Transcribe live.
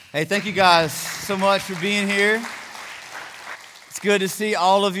Hey, thank you guys so much for being here. It's good to see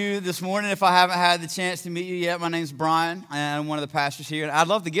all of you this morning. If I haven't had the chance to meet you yet, my name's Brian, and I'm one of the pastors here. And I'd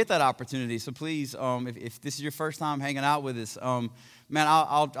love to get that opportunity. So please, if this is your first time hanging out with us, man,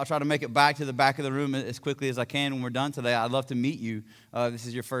 I'll try to make it back to the back of the room as quickly as I can when we're done today. I'd love to meet you. This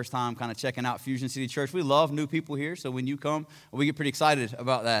is your first time kind of checking out Fusion City Church. We love new people here, so when you come, we get pretty excited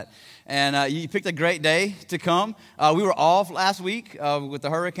about that. And you picked a great day to come. We were off last week with the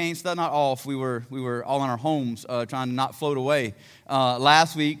hurricane stuff. Not off. We were all in our homes trying to not float away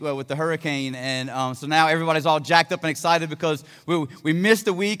last week with the hurricane. And so now everybody's all jacked up and excited because we missed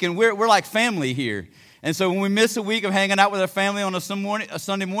a week, and we're like family here. And so when we miss a week of hanging out with our family on a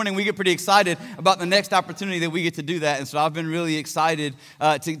Sunday morning, we get pretty excited about the next opportunity that we get to do that. And so I've been really excited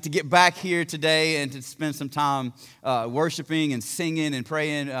to get back here today and to spend some time worshiping and singing and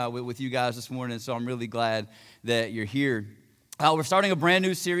praying with you guys this morning. So I'm really glad that you're here. We're starting a brand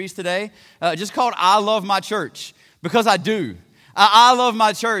new series today just called I Love My Church, because I do. I love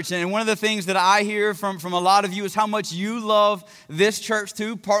my church, and one of the things that I hear from a lot of you is how much you love this church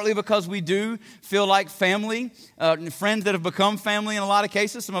too, partly because we do feel like family, friends that have become family in a lot of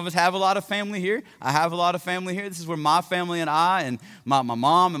cases. Some of us have a lot of family here. I have a lot of family here. This is where my family and I and my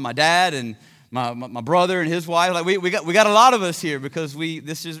mom and my dad and my brother and his wife, like we got a lot of us here because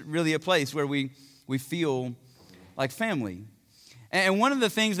this is really a place where we feel like family. And one of the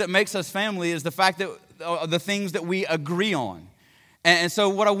things that makes us family is the fact that the things that we agree on. And so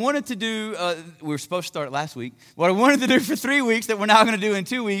what I wanted to do, we were supposed to start last week. What I wanted to do for 3 weeks that we're now going to do in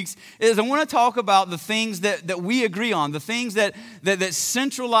 2 weeks is I want to talk about the things that we agree on, the things that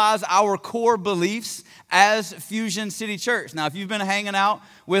centralize our core beliefs as Fusion City Church. Now, if you've been hanging out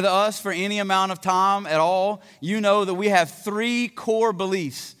with us for any amount of time at all, you know that we have 3 core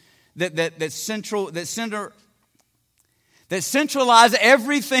beliefs that centralize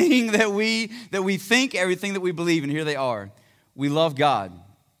everything that we think, everything that we believe, and here they are. We love God,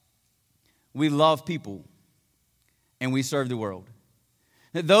 we love people, and we serve the world.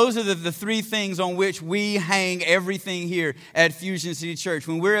 Those are the 3 things on which we hang everything here at Fusion City Church.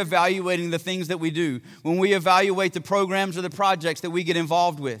 When we're evaluating the things that we do, when we evaluate the programs or the projects that we get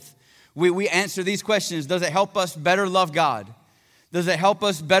involved with, we answer these questions. Does it help us better love God? Does it help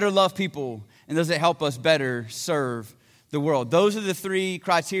us better love people? And does it help us better serve the world? Those are the 3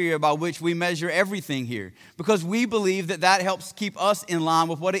 criteria by which we measure everything here, because we believe that helps keep us in line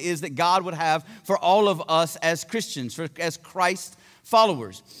with what it is that God would have for all of us as Christians, as Christ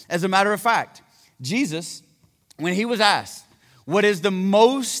followers. As a matter of fact, Jesus, when he was asked, what is the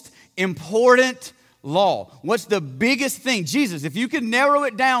most important law? What's the biggest thing? Jesus, if you could narrow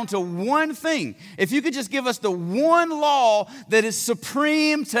it down to one thing, if you could just give us the one law that is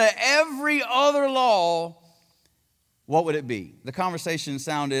supreme to every other law, what would it be? The conversation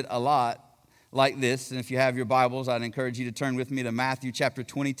sounded a lot like this. And if you have your Bibles, I'd encourage you to turn with me to Matthew chapter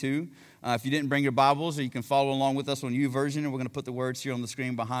 22. If you didn't bring your Bibles, or you can follow along with us on YouVersion, and we're going to put the words here on the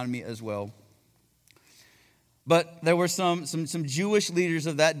screen behind me as well. But there were some Jewish leaders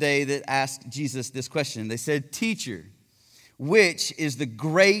of that day that asked Jesus this question. They said, "Teacher, which is the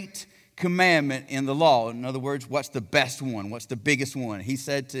great commandment in the law?" In other words, what's the best one? What's the biggest one? He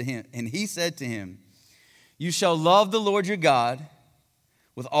said to him, "You shall love the Lord your God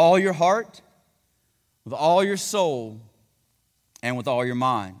with all your heart, with all your soul, and with all your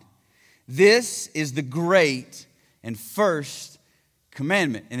mind. This is the great and first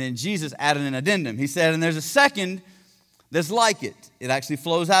commandment." And then Jesus added an addendum. He said, and there's a second that's like it. It actually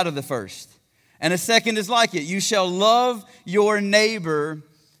flows out of the first. And a second is like it. You shall love your neighbor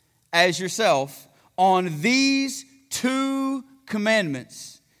as yourself. On these 2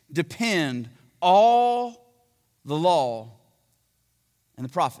 commandments depend all the law and the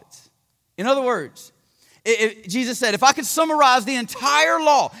prophets. In other words, Jesus said, if I could summarize the entire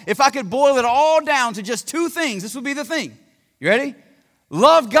law, if I could boil it all down to just 2 things, this would be the thing. You ready?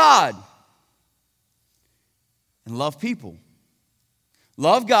 Love God and love people.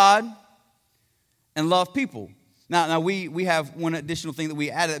 Love God and love people. Now we have one additional thing that we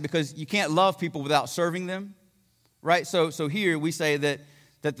added, because you can't love people without serving them, right? So here we say that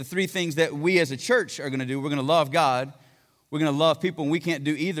the 3 things that we as a church are going to do, we're going to love God, we're going to love people, and we can't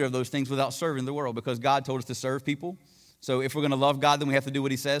do either of those things without serving the world, because God told us to serve people. So if we're going to love God, then we have to do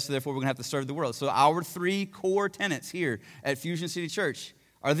what he says, so therefore we're going to have to serve the world. So our 3 core tenets here at Fusion City Church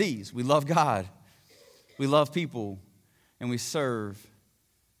are these. We love God, we love people, and we serve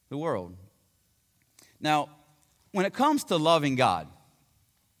the world. Now, when it comes to loving God,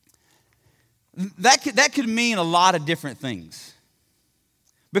 that could mean a lot of different things.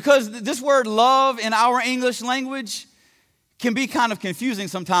 Because this word love in our English language can be kind of confusing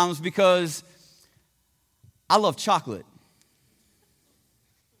sometimes because I love chocolate.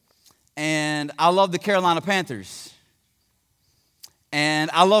 And I love the Carolina Panthers. And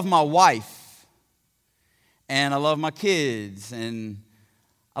I love my wife. And I love my kids. And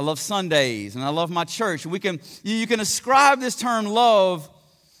I love Sundays. And I love my church. You can ascribe this term love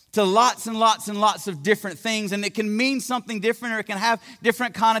to lots and lots and lots of different things. And it can mean something different, or it can have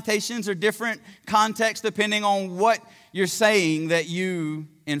different connotations or different contexts depending on what you're saying that you,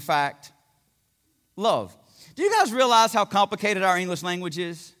 in fact, love. Do you guys realize how complicated our English language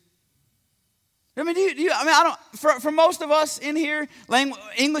is? I mean, for most of us in here,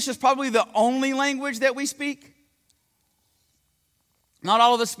 English is probably the only language that we speak. Not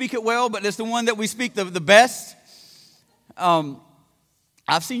all of us speak it well, but it's the one that we speak the best.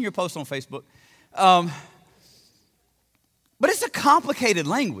 I've seen your post on Facebook. But it's a complicated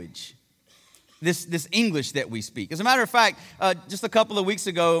language, this English that we speak. As a matter of fact, just a couple of weeks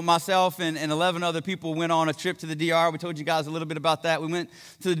ago, myself and 11 other people went on a trip to the DR. We told you guys a little bit about that. We went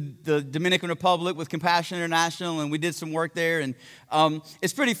to the Dominican Republic with Compassion International, and we did some work there. And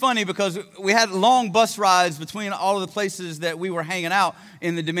it's pretty funny because we had long bus rides between all of the places that we were hanging out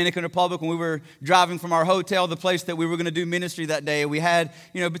in the Dominican Republic when we were driving from our hotel, the place that we were going to do ministry that day. We had,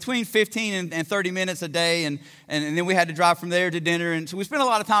 between 15 and 30 minutes a day, and then we had to drive from there to dinner. And so we spent a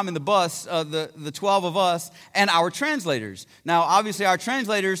lot of time in the bus, the 12 of us, and our translators. Now, obviously, our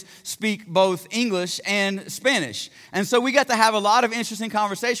translators speak both English and Spanish. And so we got to have a lot of interesting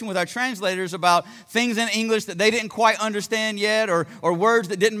conversation with our translators about things in English that they didn't quite understand yet, or words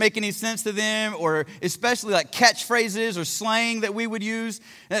that didn't make any sense to them, or especially like catchphrases or slang that we would use.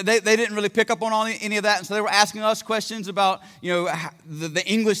 They didn't really pick up on any of that, and so they were asking us questions about the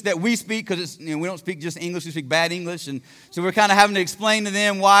English that we speak, because we don't speak just English, we speak bad English, and so we're kind of having to explain to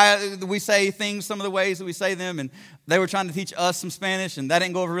them why we say things some of the ways that we say them, and they were trying to teach us some Spanish, and that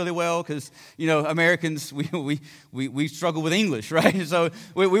didn't go over really well because Americans we struggle with English, right? So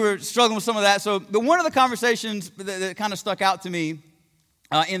we were struggling with some of that. But one of the conversations that kind of stuck out to me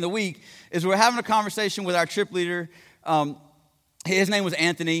in the week is we're having a conversation with our trip leader. His name was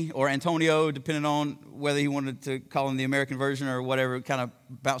Anthony or Antonio, depending on whether he wanted to call him the American version or whatever, kind of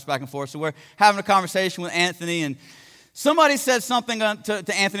bounce back and forth. So we're having a conversation with Anthony, and somebody said something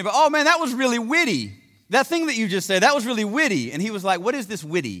to Anthony about, oh man, that was really witty. That thing that you just said, that was really witty. And he was like, what is this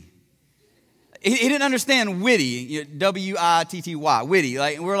witty? He didn't understand witty, W-I-T-T-Y, witty.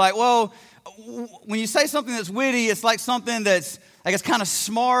 We're like, well, when you say something that's witty, it's like something that's like it's kind of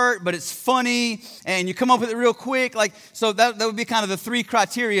smart, but it's funny, and you come up with it real quick. So that would be kind of the three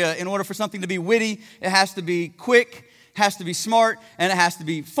criteria in order for something to be witty. It has to be quick, has to be smart, and it has to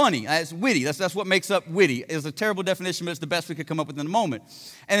be funny. It's witty. That's what makes up witty. It's a terrible definition, but it's the best we could come up with in the moment.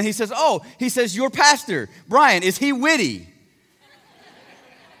 And then he says, your pastor, Brian, is he witty?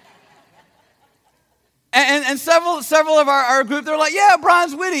 And several of our group, they're like, yeah,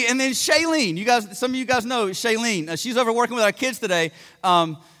 Brian's witty. And then Shailene, some of you guys know Shailene. She's over working with our kids today.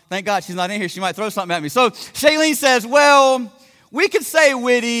 Thank God she's not in here. She might throw something at me. So Shailene says, well, we could say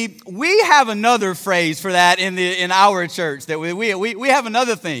witty. We have another phrase for that in our church. That we have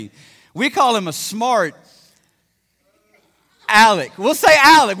another thing. We call him a smart Alec. We'll say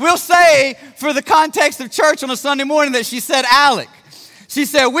Alec. We'll say, for the context of church on a Sunday morning, that she said Alec. She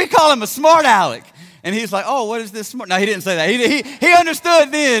said, we call him a smart Alec. And he's like, oh, what is this smart? No, he didn't say that. He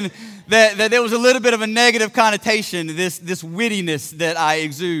understood then that there was a little bit of a negative connotation to this wittiness that I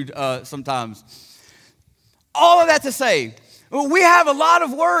exude sometimes. All of that to say, we have a lot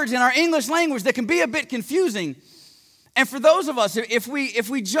of words in our English language that can be a bit confusing. And for those of us, if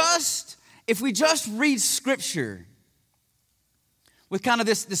we just read Scripture with kind of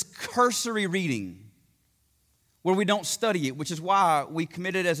this cursory reading where we don't study it, which is why we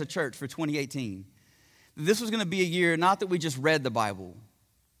committed as a church for 2018. This was going to be a year, not that we just read the Bible,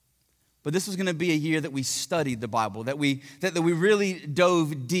 but this was going to be a year that we studied the Bible, that we really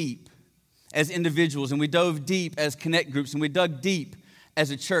dove deep as individuals, and we dove deep as connect groups, and we dug deep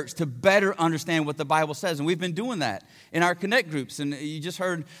as a church to better understand what the Bible says. And we've been doing that in our connect groups. And you just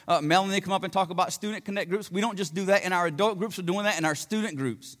heard Melanie come up and talk about student connect groups. We don't just do that in our adult groups, we're doing that in our student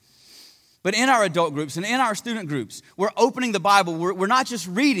groups. But in our adult groups and in our student groups, we're opening the Bible. We're not just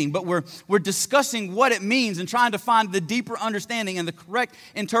reading, but we're discussing what it means and trying to find the deeper understanding and the correct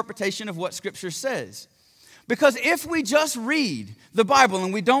interpretation of what Scripture says. Because if we just read the Bible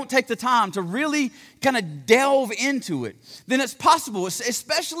and we don't take the time to really kind of delve into it, then it's possible,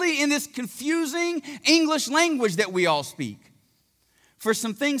 especially in this confusing English language that we all speak, for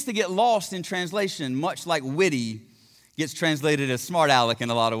some things to get lost in translation, much like witty gets translated as smart aleck in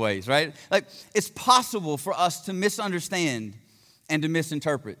a lot of ways, right? Like, it's possible for us to misunderstand and to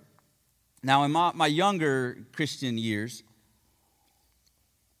misinterpret. Now, in my younger Christian years,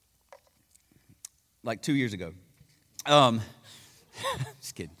 like 2 years ago,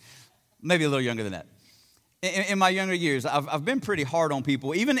 just kidding, maybe a little younger than that. In my younger years, I've been pretty hard on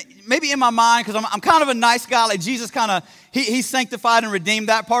people, even maybe in my mind, because I'm kind of a nice guy. Like Jesus he sanctified and redeemed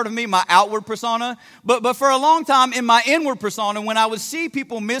that part of me, my outward persona. But for a long time, in my inward persona, when I would see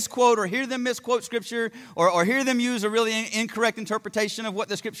people misquote or hear them misquote Scripture or hear them use a really incorrect interpretation of what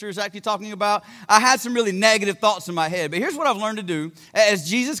the Scripture is actually talking about, I had some really negative thoughts in my head. But here's what I've learned to do. As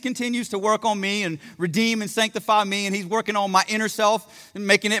Jesus continues to work on me and redeem and sanctify me, and he's working on my inner self and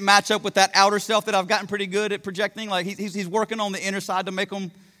making it match up with that outer self that I've gotten pretty good at projecting. Like he's working on the inner side to make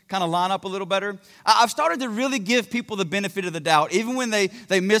them kind of line up a little better. I've started to really give people the benefit of the doubt, even when they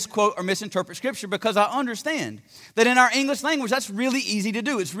misquote or misinterpret Scripture, because I understand that in our English language, that's really easy to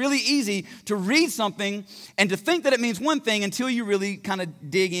do. It's really easy to read something and to think that it means one thing until you really kind of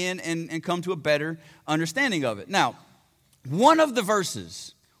dig in and come to a better understanding of it. Now, one of the many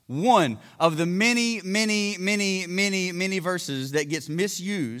verses that gets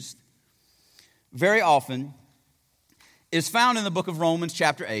misused very often is found in the book of Romans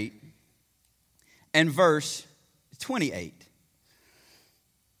chapter 8 and verse 28.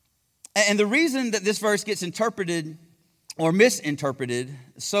 And the reason that this verse gets interpreted or misinterpreted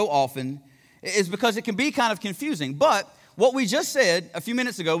so often is because it can be kind of confusing. But what we just said a few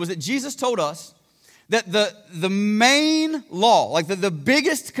minutes ago was that Jesus told us that the main law, like the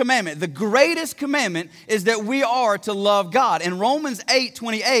biggest commandment, the greatest commandment is that we are to love God. And Romans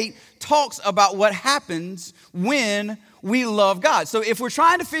 8:28 talks about what happens when we love God. So if we're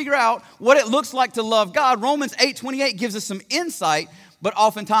trying to figure out what it looks like to love God, Romans 8:28 gives us some insight, but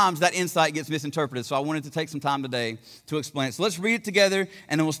oftentimes that insight gets misinterpreted. So I wanted to take some time today to explain it. So let's read it together,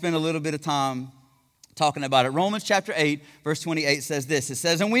 and then we'll spend a little bit of time talking about it. Romans chapter 8, verse 28 says this. It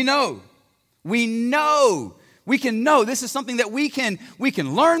says, and we can know. This is something that we can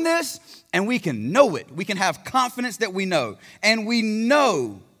learn this, and we can know it. We can have confidence that we know. And we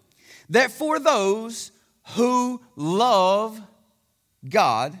know that for those who love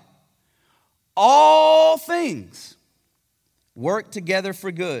God, all things work together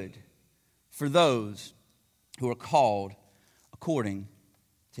for good for those who are called according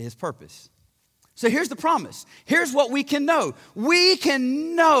to his purpose. So here's the promise. Here's what we can know. We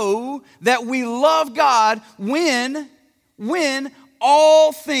can know that we love God when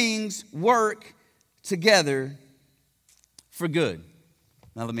all things work together for good.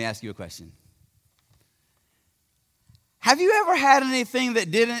 Now let me ask you a question. Have you ever had anything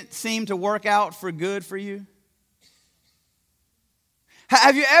that didn't seem to work out for good for you?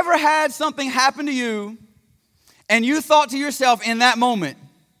 Have you ever had something happen to you and you thought to yourself in that moment,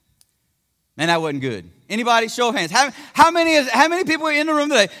 man, that wasn't good? Anybody? Show of hands. How many people are in the room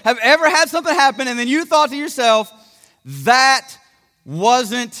today have ever had something happen and then you thought to yourself, that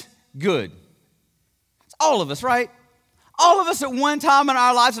wasn't good? It's all of us, right? All of us at one time in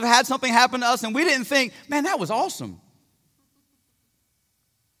our lives have had something happen to us and we didn't think, man, that was awesome.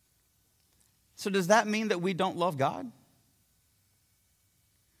 So does that mean that we don't love God?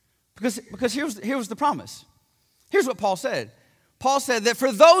 Because here's the promise. Here's what Paul said. Paul said that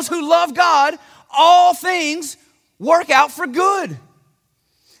for those who love God, all things work out for good.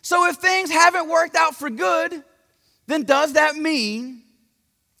 So if things haven't worked out for good, then does that mean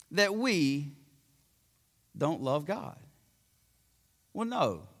that we don't love God? Well,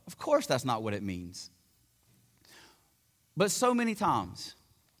 no. Of course that's not what it means. But so many times,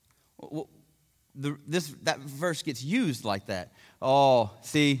 that verse gets used like that. Oh,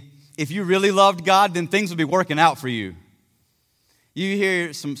 see, if you really loved God, then things will be working out for you. You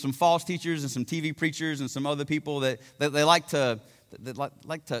hear some false teachers and some TV preachers and some other people that they like to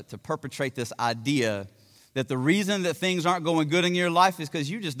perpetrate this idea that the reason that things aren't going good in your life is because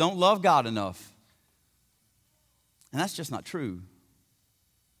you just don't love God enough. And that's just not true.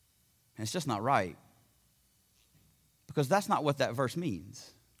 And it's just not right. Because that's not what that verse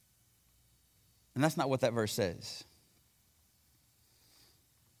means. And that's not what that verse says.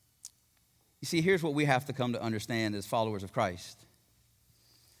 You see, here's what we have to come to understand as followers of Christ.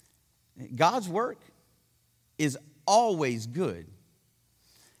 God's work is always good.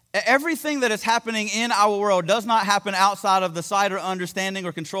 Everything that is happening in our world does not happen outside of the sight or understanding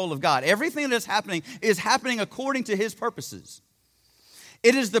or control of God. Everything that is happening according to his purposes.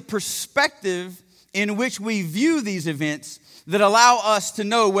 It is the perspective in which we view these events that allow us to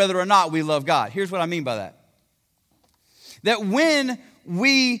know whether or not we love God. Here's what I mean by that. That when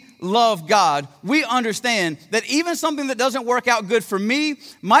we love God, we understand that even something that doesn't work out good for me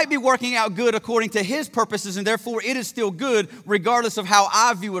might be working out good according to His purposes, and therefore it is still good regardless of how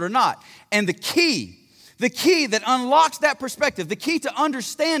I view it or not. And the key that unlocks that perspective, the key to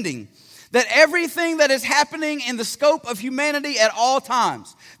understanding that everything that is happening in the scope of humanity at all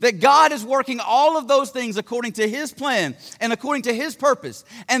times, that God is working all of those things according to His plan and according to His purpose.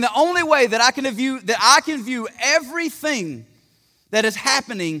 And the only way that I can view everything that is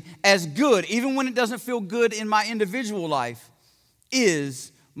happening as good, even when it doesn't feel good in my individual life,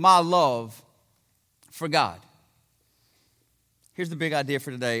 is my love for God. Here's the big idea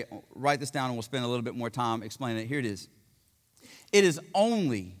for today. Write this down and we'll spend a little bit more time explaining it. Here it is. It is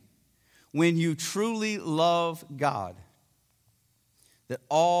only when you truly love God that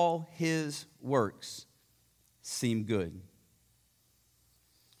all His works seem good.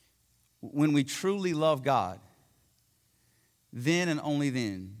 When we truly love God, then and only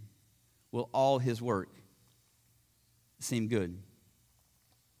then will all His work seem good.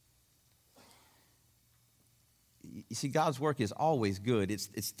 You see, God's work is always good.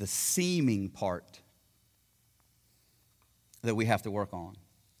 It's the seeming part that we have to work on.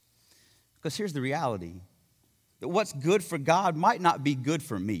 Because here's the reality, that what's good for God might not be good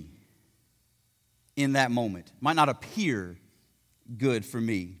for me in that moment, might not appear good for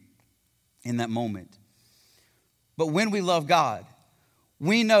me in that moment. But when we love God,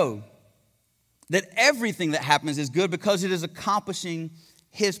 we know that everything that happens is good because it is accomplishing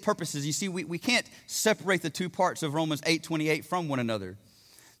His purposes. You see, we can't separate the two parts of Romans 8:28 from one another.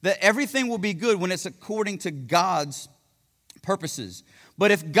 That everything will be good when it's according to God's purposes. But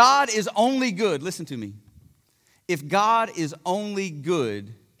if God is only good, listen to me, if God is only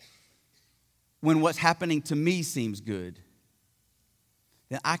good when what's happening to me seems good,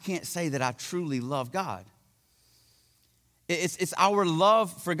 then I can't say that I truly love God. It's our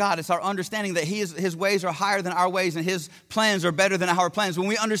love for God. It's our understanding that His ways are higher than our ways and His plans are better than our plans. When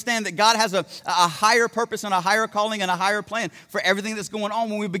we understand that God has a higher purpose and a higher calling and a higher plan for everything that's going on,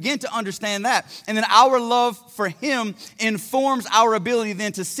 when we begin to understand that, and then our love for Him informs our ability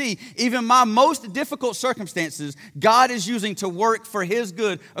then to see even my most difficult circumstances, God is using to work for His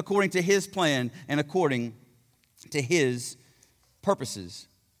good according to His plan and according to His purposes.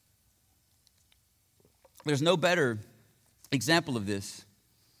 There's no better example of this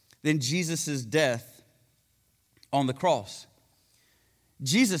than Jesus' death on the cross.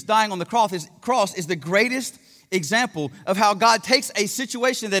 Jesus dying on the cross is the greatest example of how God takes a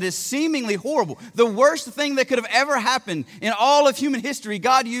situation that is seemingly horrible, the worst thing that could have ever happened in all of human history,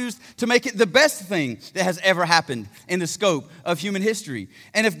 God used to make it the best thing that has ever happened in the scope of human history.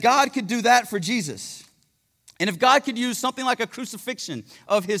 And if God could do that for Jesus, and if God could use something like a crucifixion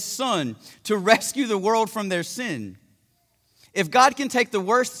of His Son to rescue the world from their sin, if God can take the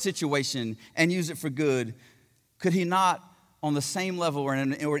worst situation and use it for good, could He not, on the same level or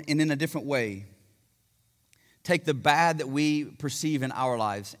in a different way, take the bad that we perceive in our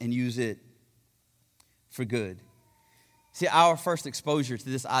lives and use it for good? See, our first exposure to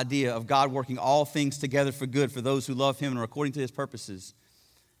this idea of God working all things together for good for those who love Him and are according to His purposes,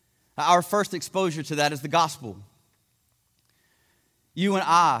 our first exposure to that is the gospel. You and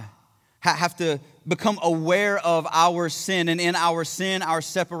I have to become aware of our sin, and in our sin, our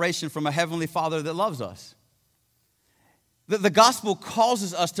separation from a heavenly Father that loves us. The gospel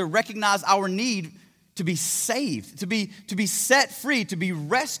causes us to recognize our need to be saved, to be set free, to be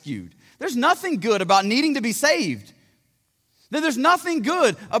rescued. There's nothing good about needing to be saved. There's nothing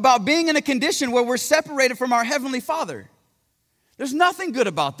good about being in a condition where we're separated from our heavenly Father. There's nothing good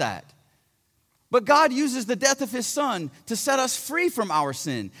about that. But God uses the death of His Son to set us free from our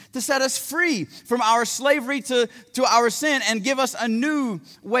sin, to set us free from our slavery to our sin and give us a new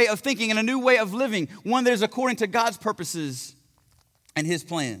way of thinking and a new way of living, one that is according to God's purposes and His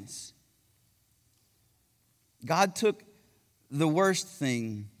plans. God took the worst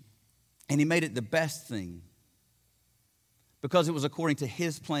thing and He made it the best thing because it was according to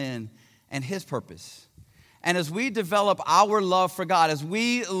His plan and His purpose. And as we develop our love for God, as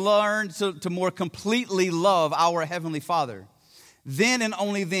we learn to more completely love our Heavenly Father, then and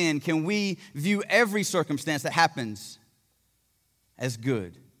only then can we view every circumstance that happens as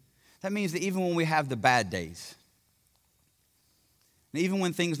good. That means that even when we have the bad days, and even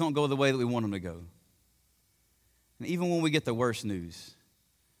when things don't go the way that we want them to go, and even when we get the worst news,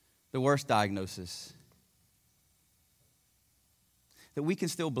 the worst diagnosis, that we can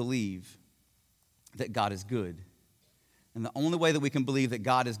still believe that God is good. And the only way that we can believe that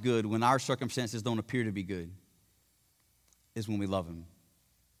God is good when our circumstances don't appear to be good is when we love Him.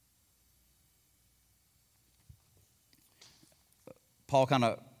 Paul kind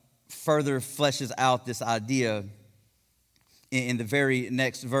of further fleshes out this idea in the very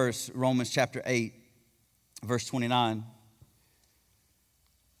next verse, Romans chapter 8, verse 29.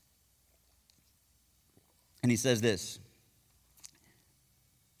 And he says this: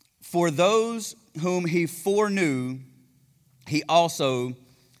 "For those whom he foreknew, he also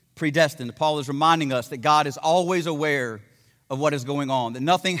predestined." Paul is reminding us that God is always aware of what is going on, that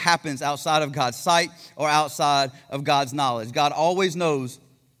nothing happens outside of God's sight or outside of God's knowledge. God always knows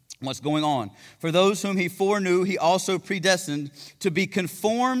what's going on. "For those whom he foreknew, he also predestined to be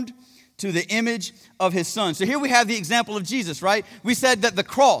conformed to the image of his Son." So here we have the example of Jesus, right? We said that the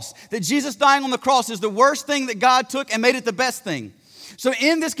cross, that Jesus dying on the cross is the worst thing that God took and made it the best thing. So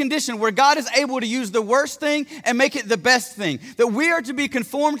in this condition where God is able to use the worst thing and make it the best thing, that we are to be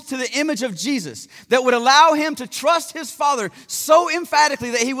conformed to the image of Jesus, that would allow him to trust his Father so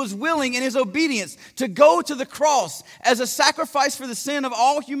emphatically that he was willing in his obedience to go to the cross as a sacrifice for the sin of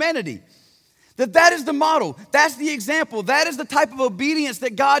all humanity. That is the model. That's the example. That is the type of obedience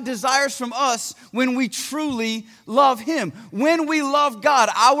that God desires from us when we truly love him. When we love God,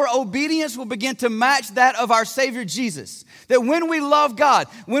 our obedience will begin to match that of our Savior Jesus. That when we love God,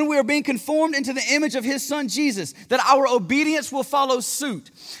 when we are being conformed into the image of his Son Jesus, that our obedience will follow suit.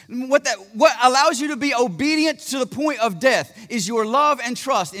 What allows you to be obedient to the point of death is your love and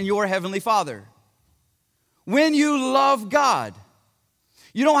trust in your Heavenly Father. When you love God,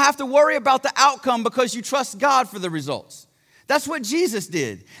 you don't have to worry about the outcome because you trust God for the results. That's what Jesus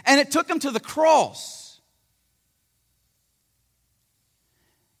did. And it took him to the cross.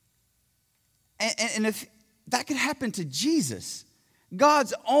 And if that could happen to Jesus,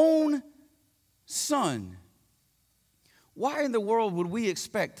 God's own Son, why in the world would we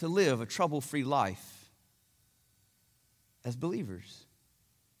expect to live a trouble-free life as believers?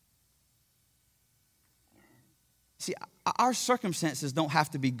 See, our circumstances don't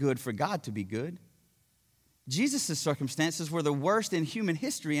have to be good for God to be good. Jesus' circumstances were the worst in human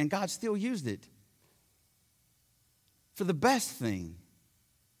history, and God still used it for the best thing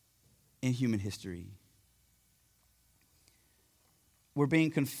in human history. We're being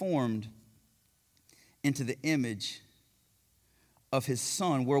conformed into the image of his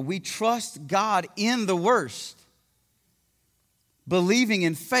Son, where we trust God in the worst, believing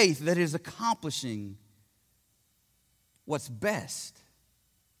in faith that is accomplishing what's best.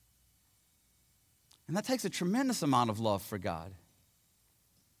 And that takes a tremendous amount of love for God.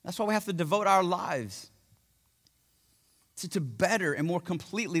 That's why we have to devote our lives to better and more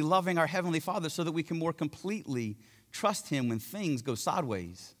completely loving our Heavenly Father so that we can more completely trust him when things go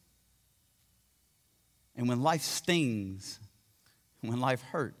sideways and when life stings and when life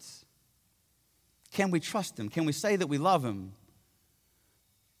hurts. Can we trust him? Can we say that we love him?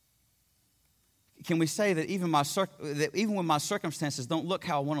 Can we say that even when my circumstances don't look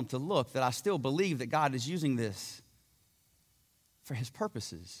how I want them to look, that I still believe that God is using this for his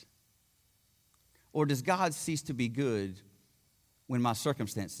purposes? Or does God cease to be good when my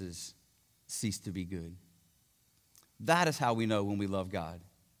circumstances cease to be good? That is how we know when we love God.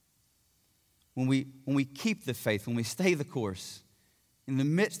 When we keep the faith, when we stay the course in the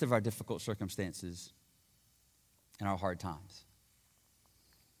midst of our difficult circumstances and our hard times.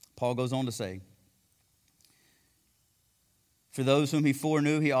 Paul goes on to say, "For those whom he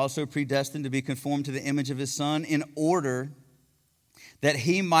foreknew, he also predestined to be conformed to the image of his Son, in order that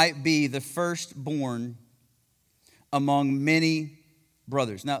he might be the firstborn among many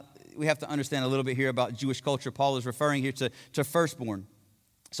brothers." Now, we have to understand a little bit here about Jewish culture. Paul is referring here to firstborn.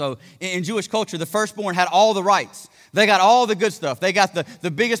 So in Jewish culture, the firstborn had all the rights. They got all the good stuff. They got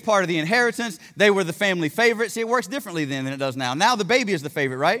the biggest part of the inheritance. They were the family favorite. See, it works differently then than it does now. Now the baby is the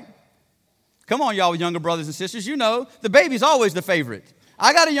favorite, right? Come on, y'all younger brothers and sisters. You know, the baby's always the favorite.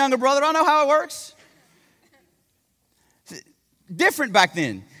 I got a younger brother. I know how it works. Different back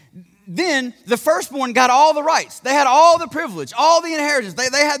then. Then the firstborn got all the rights. They had all the privilege, all the inheritance.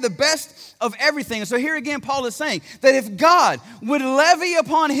 They had the best of everything. And so here again, Paul is saying that if God would levy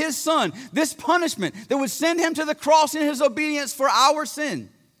upon his Son this punishment that would send him to the cross in his obedience for our sin,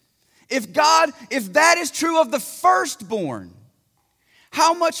 if that is true of the firstborn,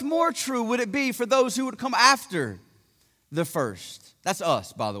 how much more true would it be for those who would come after the first? That's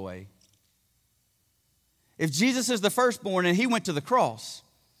us, by the way. If Jesus is the firstborn and he went to the cross,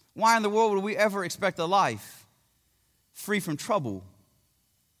 why in the world would we ever expect a life free from trouble?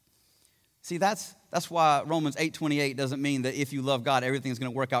 See, that's why Romans 8:28 doesn't mean that if you love God, everything's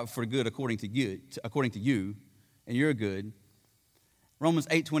going to work out for good according to you, and you're good. Romans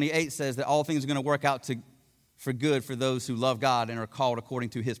 8:28 says that all things are going to work out for good for those who love God and are called according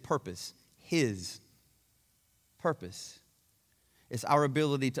to his purpose. His purpose. It's our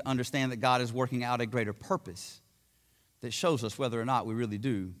ability to understand that God is working out a greater purpose that shows us whether or not we really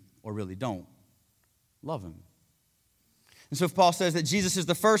do or really don't love him. And so if Paul says that Jesus is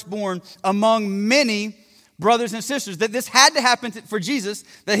the firstborn among many brothers and sisters, that this had to happen for Jesus,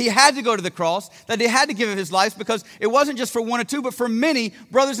 that he had to go to the cross, that he had to give his life because it wasn't just for one or two, but for many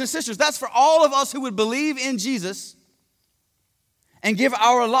brothers and sisters. That's for all of us who would believe in Jesus and give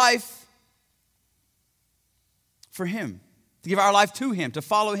our life for him, to give our life to him, to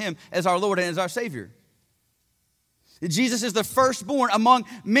follow him as our Lord and as our Savior. Jesus is the firstborn among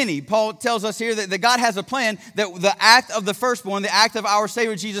many. Paul tells us here that God has a plan that the act of the firstborn, the act of our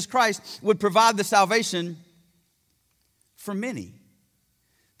Savior Jesus Christ, would provide the salvation for many.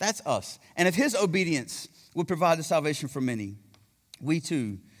 That's us. And if his obedience would provide the salvation for many, we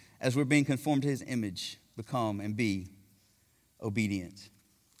too, as we're being conformed to his image, become and be obedient.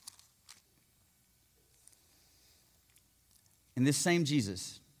 And this same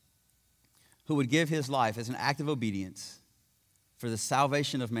Jesus, who would give his life as an act of obedience for the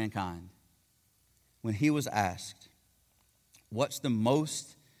salvation of mankind, when he was asked, what's the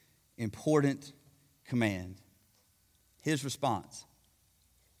most important command? His response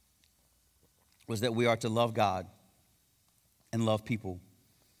was that we are to love God and love people.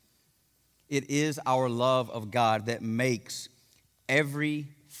 It is our love of God that makes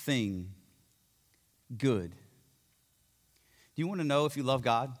everything good. Do you want to know if you love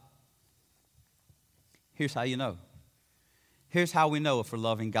God? Here's how you know. Here's how we know if we're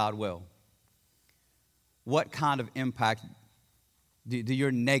loving God well. What kind of impact do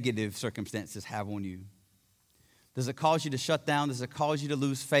your negative circumstances have on you? Does it cause you to shut down? Does it cause you to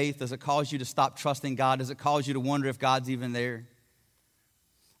lose faith? Does it cause you to stop trusting God? Does it cause you to wonder if God's even there?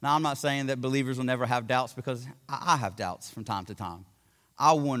 Now, I'm not saying that believers will never have doubts, because I have doubts from time to time.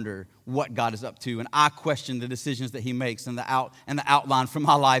 I wonder what God is up to, and I question the decisions that he makes and the outline for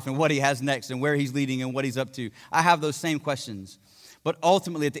my life and what he has next and where he's leading and what he's up to. I have those same questions. But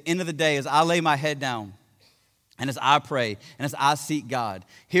ultimately, at the end of the day, as I lay my head down and as I pray and as I seek God,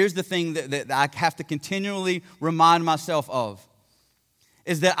 here's the thing that I have to continually remind myself of,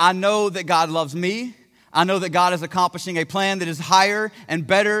 is that I know that God loves me. I know that God is accomplishing a plan that is higher and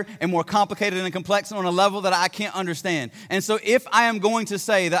better and more complicated and complex and on a level that I can't understand. And so if I am going to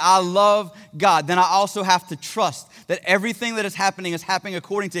say that I love God, then I also have to trust that everything that is happening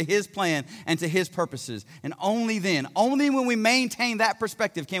according to his plan and to his purposes. And only then, only when we maintain that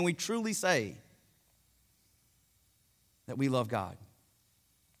perspective, can we truly say that we love God.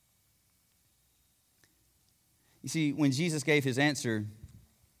 You see, when Jesus gave his answer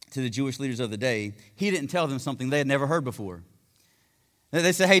to the Jewish leaders of the day, he didn't tell them something they had never heard before.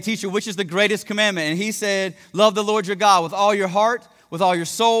 They said, hey, teacher, which is the greatest commandment? And he said, love the Lord your God with all your heart, with all your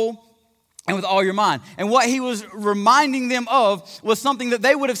soul, and with all your mind. And what he was reminding them of was something that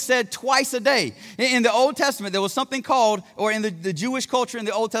they would have said twice a day. In the Old Testament, there was something called, or in the Jewish culture in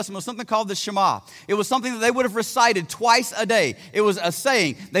the Old Testament, was something called the Shema. It was something that they would have recited twice a day. It was a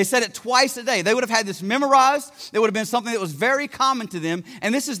saying. They said it twice a day. They would have had this memorized. It would have been something that was very common to them.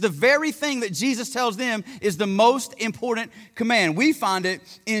 And this is the very thing that Jesus tells them is the most important command. We find it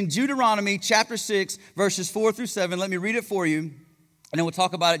in Deuteronomy chapter 6, verses 4 through 7. Let me read it for you, and then we'll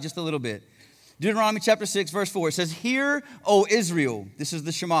talk about it just a little bit. Deuteronomy chapter 6, verse 4, it says, hear, O Israel, this is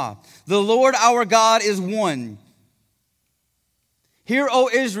the Shema, the Lord our God is one. Hear, O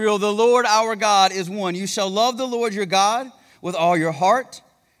Israel, the Lord our God is one. You shall love the Lord your God with all your heart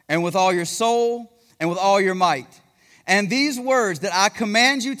and with all your soul and with all your might. And these words that I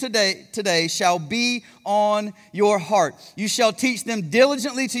command you today shall be on your heart. You shall teach them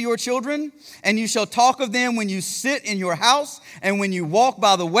diligently to your children, and you shall talk of them when you sit in your house, and when you walk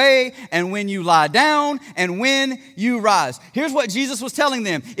by the way, and when you lie down, and when you rise. Here's what Jesus was telling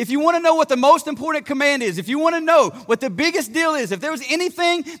them. If you want to know what the most important command is, if you want to know what the biggest deal is, if there was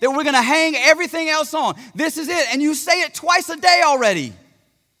anything that we're going to hang everything else on, this is it. And you say it twice a day already.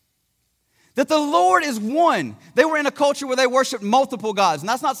 That the Lord is one. They were in a culture where they worshiped multiple gods. And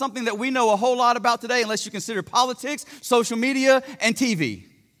that's not something that we know a whole lot about today unless you consider politics, social media, and TV.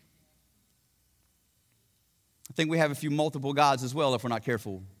 I think we have a few multiple gods as well if we're not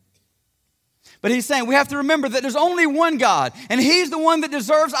careful. But he's saying we have to remember that there's only one God. And he's the one that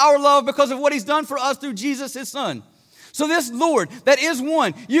deserves our love because of what he's done for us through Jesus, his son. So this Lord that is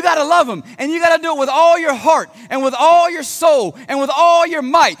one, you got to love him, and you got to do it with all your heart and with all your soul and with all your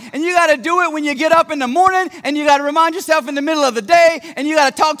might. And you got to do it when you get up in the morning, and you got to remind yourself in the middle of the day, and you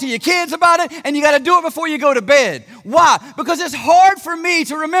got to talk to your kids about it, and you got to do it before you go to bed. Why? Because it's hard for me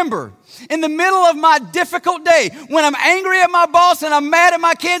to remember in the middle of my difficult day when I'm angry at my boss and I'm mad at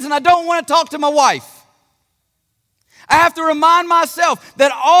my kids and I don't want to talk to my wife. I have to remind myself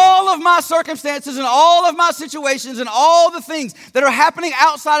that all of my circumstances and all of my situations and all the things that are happening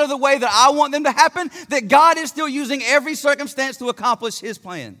outside of the way that I want them to happen, that God is still using every circumstance to accomplish His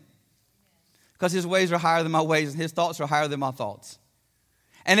plan. Because His ways are higher than my ways and His thoughts are higher than my thoughts.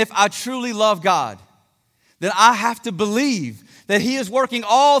 And if I truly love God, then I have to believe that He is working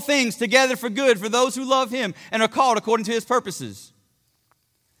all things together for good for those who love Him and are called according to His purposes.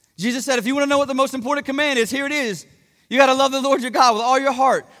 Jesus said, if you want to know what the most important command is, here it is. You got to love the Lord your God with all your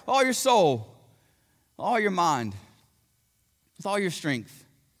heart, all your soul, all your mind, with all your strength.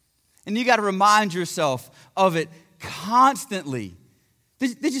 And you got to remind yourself of it constantly.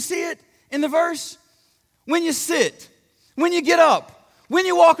 Did you see it in the verse? When you sit, when you get up, when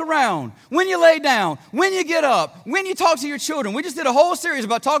you walk around, when you lay down, when you get up, when you talk to your children. We just did a whole series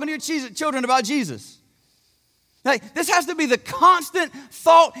about talking to your children about Jesus. Like, this has to be the constant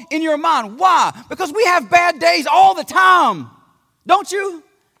thought in your mind. Why? Because we have bad days all the time. Don't you?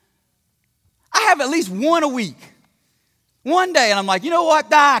 I have at least one a week. One day, and I'm like, you know what?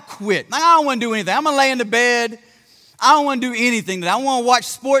 I quit. I don't want to do anything. I'm going to lay in the bed. I don't want to do anything today. I want to watch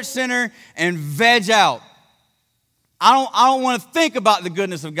Sports Center and veg out. I don't want to think about the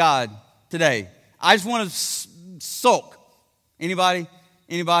goodness of God today. I just want to sulk. Anybody?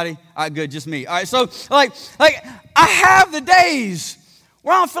 All right, good, just me. All right, so like I have the days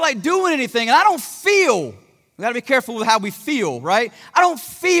where I don't feel like doing anything, and I don't feel. We got to be careful with how we feel, right? I don't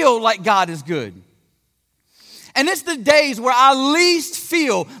feel like God is good. And it's the days where I least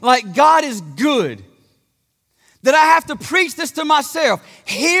feel like God is good that I have to preach this to myself.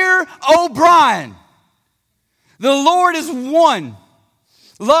 Hear, O Brian, the Lord is one.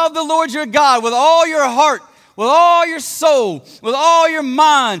 Love the Lord your God with all your heart, with all your soul, with all your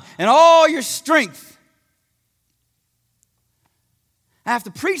mind, and all your strength. I have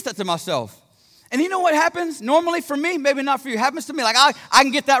to preach that to myself. And you know what happens? Normally for me, maybe not for you, happens to me. Like I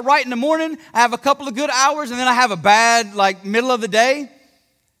can get that right in the morning. I have a couple of good hours, and then I have a bad, middle of the day.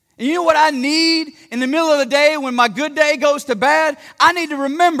 And you know what I need in the middle of the day when my good day goes to bad? I need to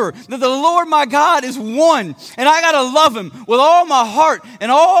remember that the Lord my God is one. And I got to love Him with all my heart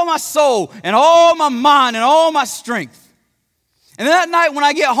and all my soul and all my mind and all my strength. And then that night when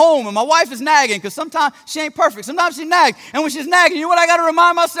I get home and my wife is nagging, because sometimes she ain't perfect. Sometimes she nags. And when she's nagging, you know what I got to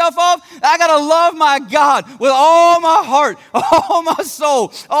remind myself of? I got to love my God with all my heart, all my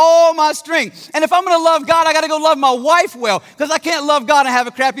soul, all my strength. And if I'm going to love God, I got to go love my wife well, because I can't love God and have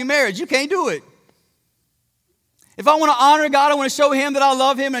a crappy marriage. You can't do it. If I want to honor God, I want to show Him that I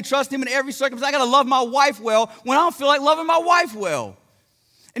love Him and trust Him in every circumstance, I got to love my wife well when I don't feel like loving my wife well.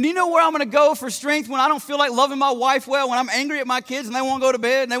 And do you know where I'm going to go for strength when I don't feel like loving my wife well, when I'm angry at my kids and they won't go to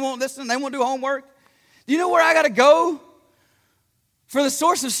bed and they won't listen, they won't do homework? Do you know where I got to go for the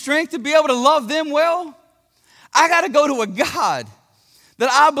source of strength to be able to love them well? I got to go to a God that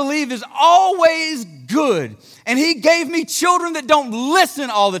I believe is always good. And He gave me children that don't listen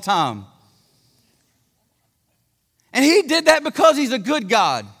all the time. And He did that because He's a good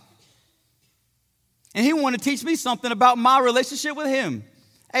God. And He wanted to teach me something about my relationship with Him.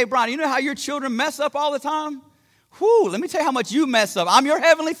 Hey, Brian, you know how your children mess up all the time? Whew, let me tell you how much you mess up. I'm your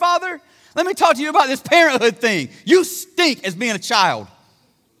Heavenly Father. Let me talk to you about this parenthood thing. You stink as being a child.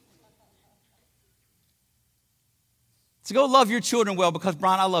 So go love your children well, because,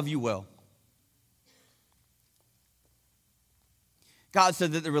 Brian, I love you well. God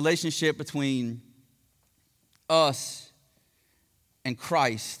said that the relationship between us and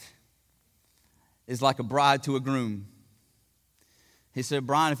Christ is like a bride to a groom. He said,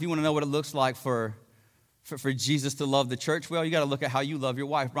 Brian, if you want to know what it looks like for Jesus to love the church well, you got to look at how you love your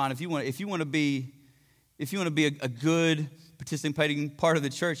wife. Brian, if you want to be a good participating part of the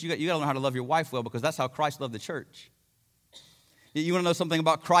church, you got to learn how to love your wife well, because that's how Christ loved the church. You want to know something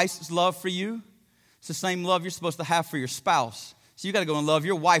about Christ's love for you? It's the same love you're supposed to have for your spouse. So you got to go and love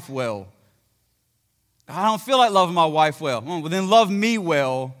your wife well. I don't feel like loving my wife well. Well, then love me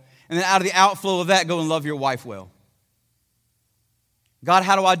well, and then out of the outflow of that, go and love your wife well. God,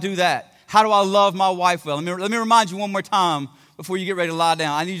 how do I do that? How do I love my wife well? Let me remind you one more time before you get ready to lie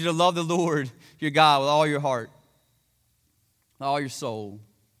down. I need you to love the Lord, your God, with all your heart, with all your soul,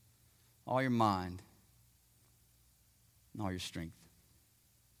 all your mind, and all your strength.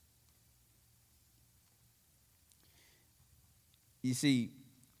 You see,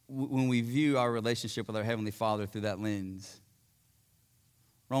 when we view our relationship with our Heavenly Father through that lens,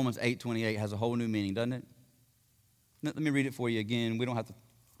 Romans 8:28 has a whole new meaning, doesn't it? Let me read it for you again. We don't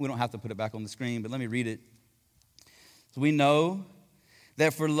have to put it back on the screen, but let me read it. So we know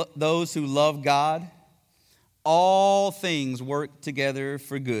that for those who love God, all things work together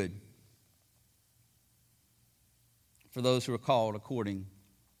for good. for those who are called according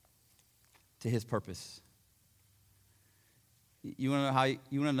to his purpose. You want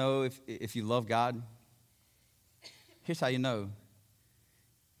to know if you love God? Here's how you know.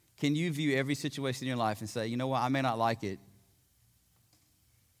 Can you view every situation in your life and say, you know what, I may not like it,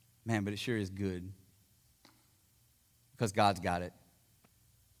 man, but it sure is good because God's got it.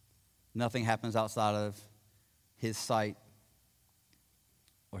 Nothing happens outside of his sight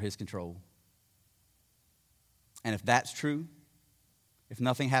or his control. And if that's true, if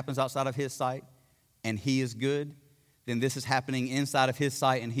nothing happens outside of his sight and he is good, then this is happening inside of his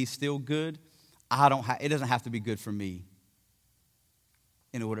sight and he's still good. It doesn't have to be good for me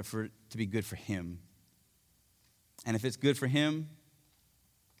in order for it to be good for him. And if it's good for him,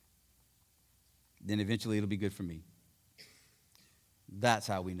 then eventually it'll be good for me. That's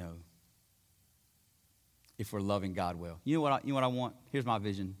how we know if we're loving God well. You know what I want? Here's my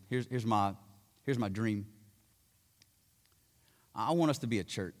vision. Here's my dream. I want us to be a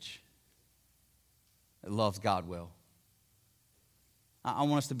church that loves God well. I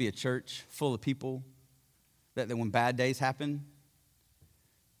want us to be a church full of people that when bad days happen,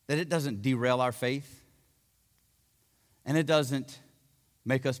 that it doesn't derail our faith, and it doesn't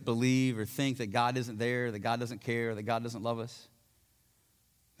make us believe or think that God isn't there, that God doesn't care, that God doesn't love us.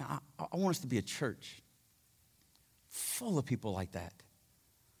 I want us to be a church full of people like that,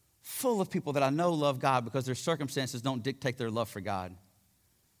 full of people that I know love God because their circumstances don't dictate their love for God.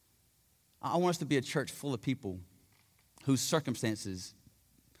 I want us to be a church full of people whose circumstances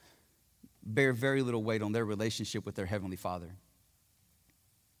bear very little weight on their relationship with their Heavenly Father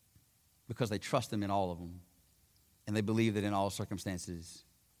because they trust Him in all of them and they believe that in all circumstances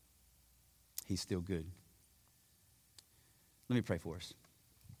He's still good. Let me pray for us.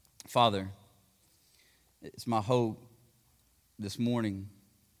 Father, it's my hope this morning,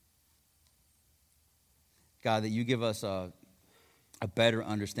 God, that you give us a better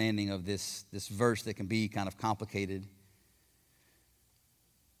understanding of this verse that can be kind of complicated.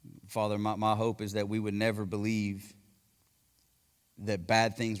 Father, my hope is that we would never believe that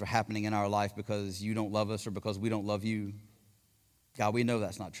bad things are happening in our life because you don't love us or because we don't love you. God, we know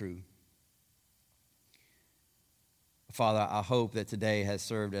that's not true. Father, I hope that today has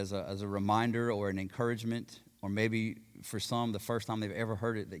served as a reminder or an encouragement, or maybe for some the first time they've ever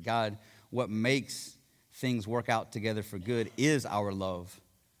heard it, that God, what makes things work out together for good is our love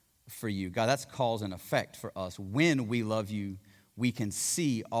for you. God, that's cause and effect for us. When we love you, we can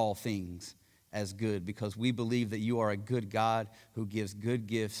see all things as good because we believe that you are a good God who gives good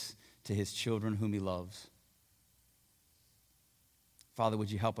gifts to his children whom he loves. Father, would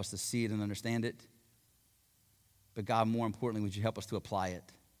you help us to see it and understand it? But God, more importantly, would you help us to apply it?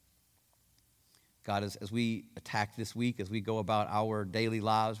 God, as we attack this week, as we go about our daily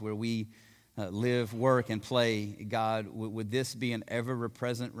lives where we live, work, and play, God, would this be an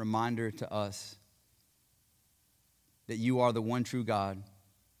ever-present reminder to us that you are the one true God,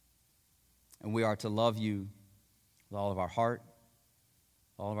 and we are to love you with all of our heart,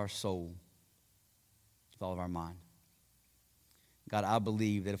 all of our soul, with all of our mind. God, I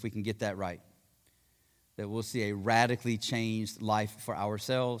believe that if we can get that right, that we'll see a radically changed life for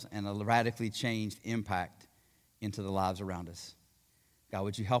ourselves and a radically changed impact into the lives around us. God,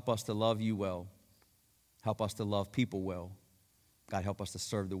 would you help us to love you well? Help us to love people well. God, help us to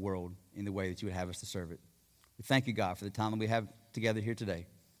serve the world in the way that you would have us to serve it. We thank you, God, for the time that we have together here today.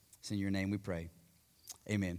 It's in your name we pray. Amen.